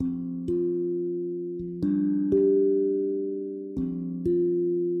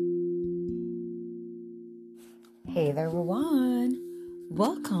Hey there, everyone.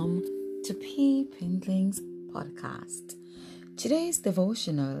 Welcome to Peepindling's podcast. Today's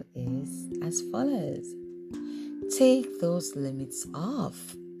devotional is as follows. Take those limits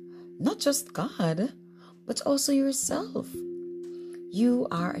off. Not just God, but also yourself. You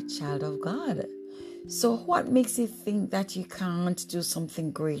are a child of God. So what makes you think that you can't do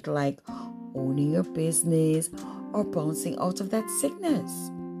something great like owning your business or bouncing out of that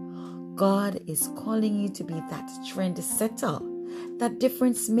sickness? God is calling you to be that trend setter, that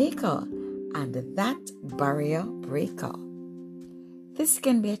difference maker, and that barrier breaker. This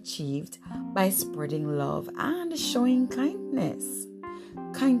can be achieved by spreading love and showing kindness.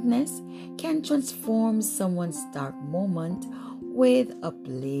 Kindness can transform someone's dark moment with a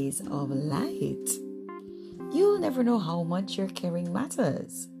blaze of light. You'll never know how much your caring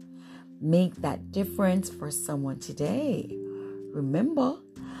matters. Make that difference for someone today. Remember,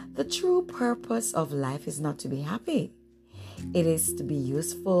 the true purpose of life is not to be happy. It is to be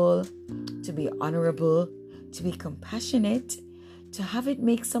useful, to be honorable, to be compassionate, to have it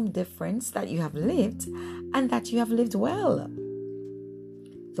make some difference that you have lived and that you have lived well.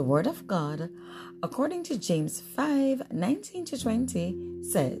 The Word of God, according to James 5:19-20,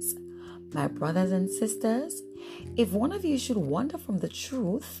 says, "My brothers and sisters, if one of you should wander from the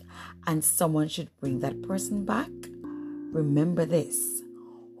truth and someone should bring that person back, remember this.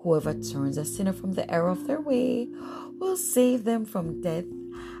 Whoever turns a sinner from the error of their way will save them from death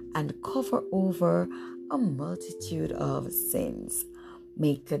and cover over a multitude of sins."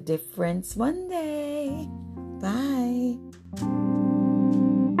 Make a difference one day. Bye.